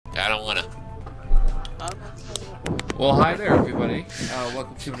I don't wanna. Well, hi there, everybody.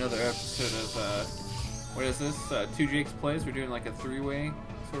 Welcome to another episode of, what is this? Two Jakes Plays. We're doing like a three-way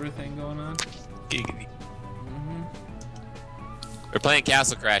sort of thing going on. Giggity. We're playing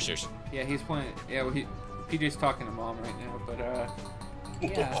Castle Crashers. Yeah, he's playing. Yeah, well, PJ's talking to Mom right now, but,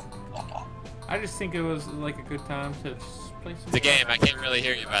 yeah. I just think it was like a good time to just play some. It's a game. I can't really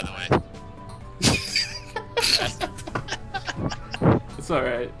hear you, by the way. It's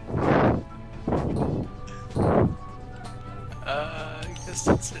alright. I guess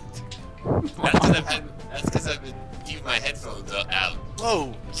that's it. That's because I've been keeping my headphones out.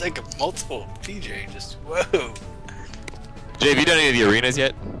 Whoa, it's like a multiple PJ, just whoa. Jay, have you done any of the arenas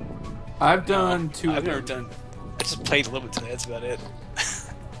yet? I've done two. I've never done. I just played a little bit today, that's about it.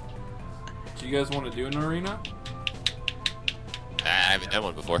 Do you guys want to do an arena? I haven't done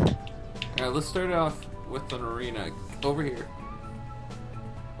one before. Alright, let's start off with an arena. Over here.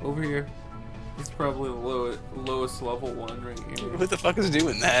 Over here. It's probably the lowest level one right here. Who the fuck is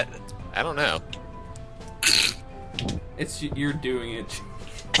doing that? I don't know. It's you're doing it.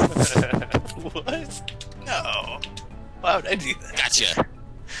 What? No. Why would I do that? Gotcha.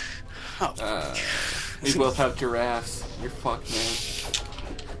 Oh. We both have giraffes. You're fucked, man.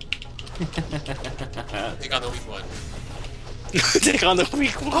 Take on the weak one. Take on the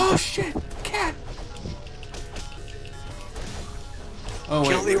weak one. Oh shit! Cat! Oh,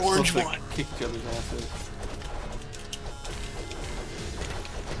 Kill wait, the we're orange supposed one. to kick each other's asses.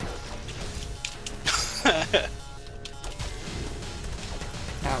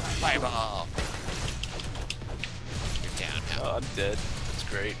 Ouch. Fireball. You're down now. Oh, I'm dead. That's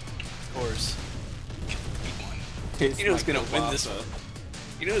great. Of course. Weak one. Tastes You know who's like gonna win this kielbasa. one.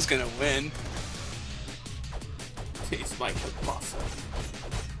 You know who's gonna win? Tastes like kielbasa.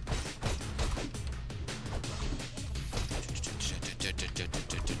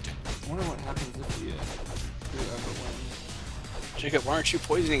 I wonder what happens if you whoever wins. Jacob, why aren't you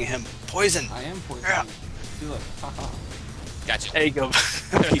poisoning him? Poison! I am poisoned. Yeah. See, look. Haha. Gotcha. There you go. We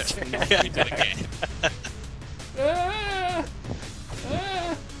did it again. Ah!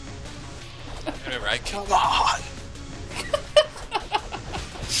 Ah! Whatever, I killed. Come on!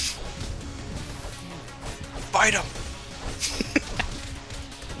 Bite him!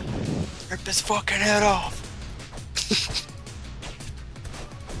 Rip his fucking head off!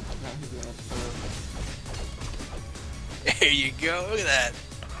 Now he's gonna throw. There you go, look at that.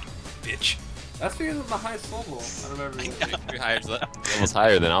 Bitch. That's because I'm the highest level out of everyone. You're levels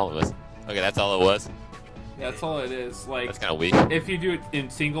higher than all of us. Okay, that's all it was. Yeah, that's all it is. Like, That's kind of weak. if you do it in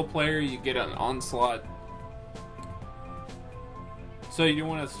single player, you get an onslaught. So you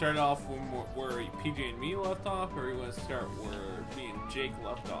want to start off where PJ and me left off, or you want to start where me and Jake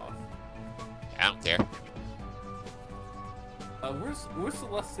left off? I don't care. Where's the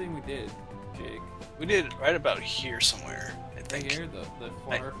last thing we did, Jake? We did it right about here somewhere, I Right think. here, the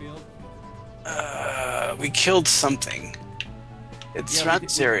flower field. We killed something. It's Yeah, around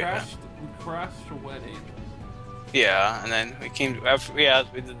this area. We crashed a wedding. Yeah, and then we came after. Yeah,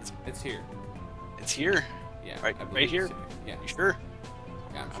 we did. It's here. It's here. Yeah. Right- I believe right here? it's Yeah. You sure?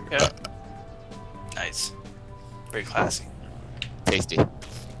 Yeah, I'm sure. Yeah. Nice. Very classy. Tasty.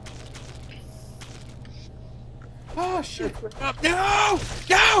 Oh shit! No!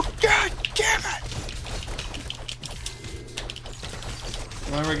 No! God damn it!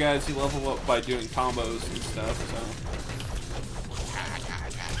 Remember, guys, you level up by doing combos and stuff. So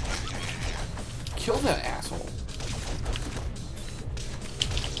kill that asshole.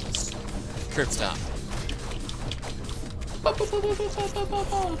 Curb stop.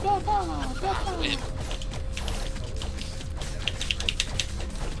 Win.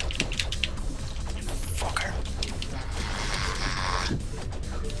 Fucker.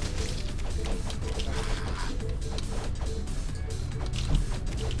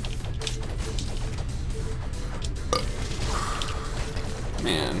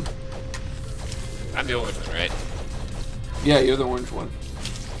 Man. I'm the orange one, right? Yeah, you're the orange one.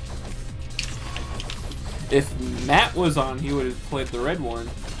 If Matt was on, he would have played the red one.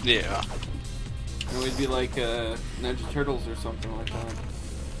 Yeah. And we'd be like Ninja Turtles or something like that.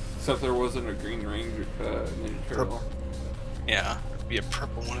 Except there wasn't a Green Ranger Ninja Turtle. Yeah. Be a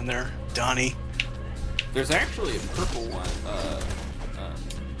purple one in there. Donnie. There's actually a purple one.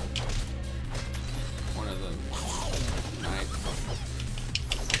 One of them. Nice.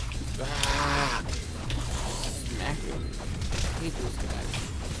 Ah, Smack him. I hate those guys.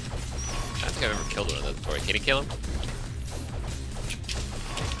 I don't think I've ever killed one of those before. Can you kill him?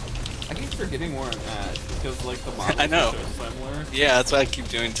 I keep forgetting where I'm at because like the models I know. are so similar. Yeah, that's what I keep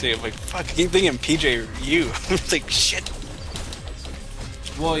doing too. I'm like, fuck, I keep thinking PJ, you. It's like, shit.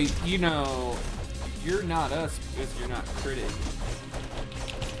 Well, you know, you're not us because you're not critic.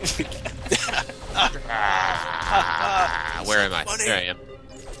 Where am I? Funny. There I am.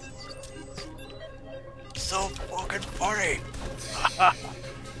 So fucking funny.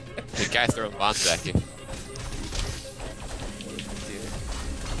 The guy throwing bombs back here.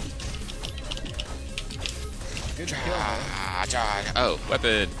 Good kill, man. Oh,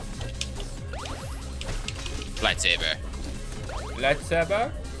 weapon. Lightsaber.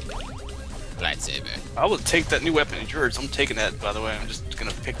 Lightsaber? Lightsaber. I will take that new weapon of yours. I'm taking that, by the way. I'm just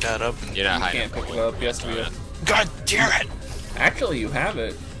gonna pick that up. And... You're not You hiding. can't pick it up. Yes, we have. God damn it! Actually, you have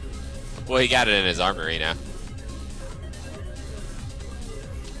it. Well, he got it in his armory now.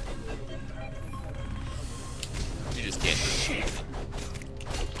 You just can't.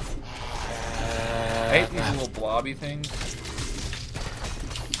 I hate these little blobby things.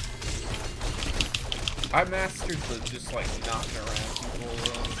 I mastered the just like knocking around people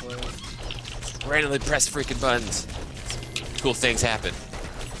around the place. Randomly press freaking buttons. Cool things happen.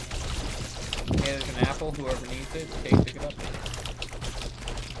 Yeah, there's an apple. Whoever needs it, pick it up.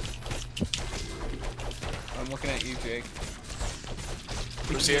 I'm looking at you, Jake.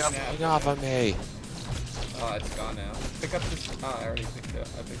 Where's the apple? Hang off on me. Oh, it's gone now. Pick up this. Oh, I already picked it up.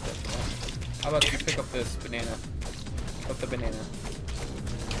 I picked up the one. How about you pick up this banana? Pick up the banana.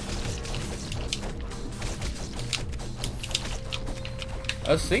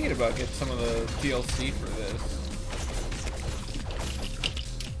 I was thinking about getting some of the DLC for this.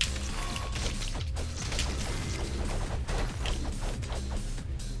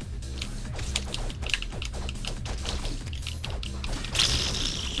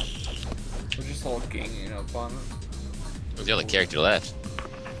 We're just all ganging up on it. Was the only character left.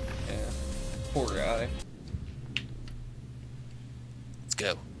 Yeah. Poor guy. Let's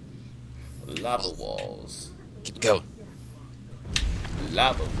go. Lava walls. Keep going.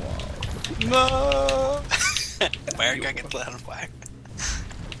 Lava wall. No! Fire guy gets lit on fire.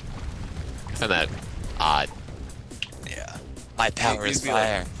 I found that odd. Yeah. My power You'd is be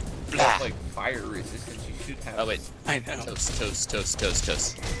fire. You Blah. have, like fire resistance. You should have. Oh wait. I know. Toast, toast, toast, toast,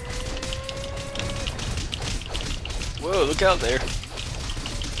 toast. Whoa, look out there.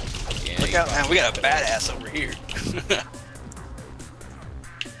 Yeah, Look you out, man. probably- We got a badass over here.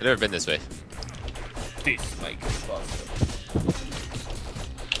 I've never been this way. This mic is busted.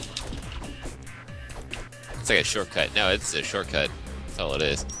 It's like a shortcut. No, it's a shortcut. That's all it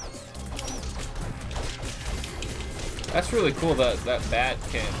is. That's really cool that that bat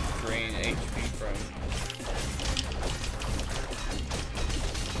can drain HP from.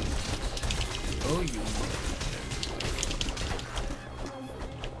 Oh, you.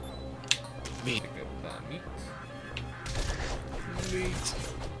 Meat. Pick up that meat. Sweet.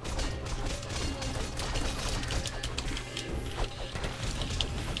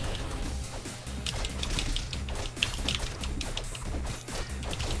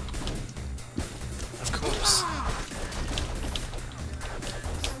 Of course.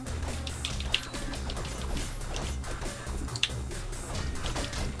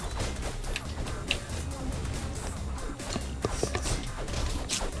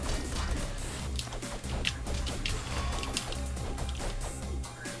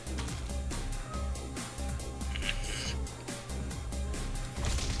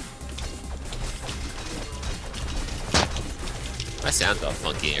 My sound's all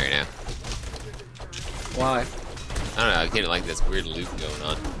funky right now. Why? I don't know. I'm getting like this weird loop going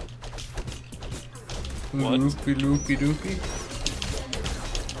on. What? Loopy loopy doopy.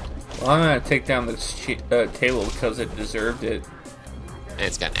 Well, I'm gonna take down this table because it deserved it. And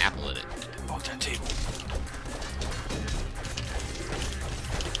it's got an apple in it. Oh, that table.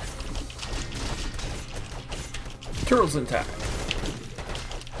 Turtles intact.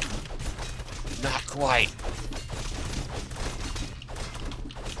 Not quite.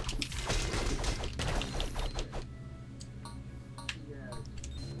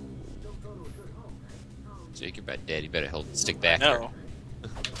 Jake, you're about dead. You better stick back. No.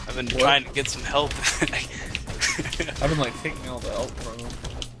 I've been trying to get some help. I've been like taking all the help from him.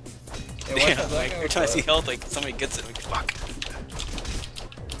 Hey, Yeah, watch out, like that every guy time I with see the- health, like somebody gets it, like fuck.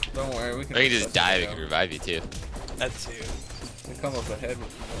 Don't worry, we can. Or you can fix just that dive. shit It can out. revive you too. That too. We come up ahead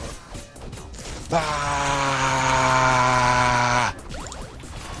with Ah!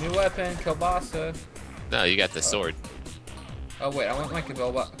 more. New weapon, kielbasa. No, you got the sword. Oh wait, I want my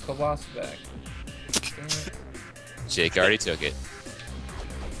kielbasa back. Damn it. Jake already took it.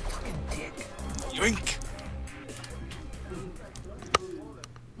 Fucking dick. Yoink!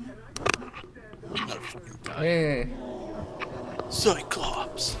 Not a fucking guy. Hey.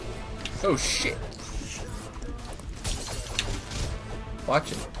 Cyclops! Oh shit.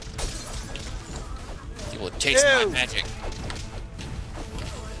 Watch it. You will taste my Ew. magic.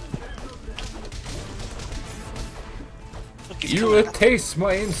 Look, he's You coming. will taste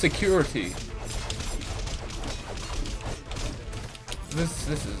my insecurity. This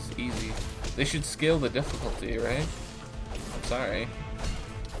is easy. They should scale the difficulty, right? I'm sorry.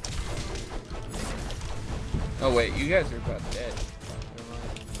 Oh wait, you guys are about dead.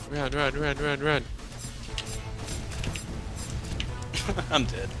 Never mind. Run. I'm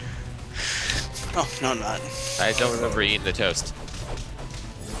dead. Oh, no, I'm not. I don't remember eating the toast.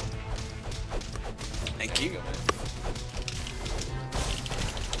 Thank There you. go, man.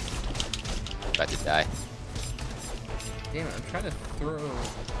 About to die. Damn it, I'm trying to throw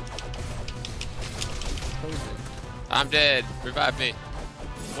poison. I'm dead. Revive me.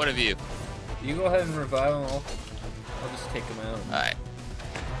 One of you. You go ahead and revive them. I'll just take them out. Alright.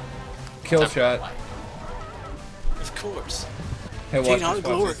 Kill shot. Of course. Hey, watch Taking on this,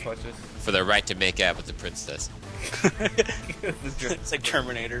 glory. watch this, watch this. For the right to make out with the princess. The dr- It's like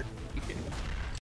Terminator.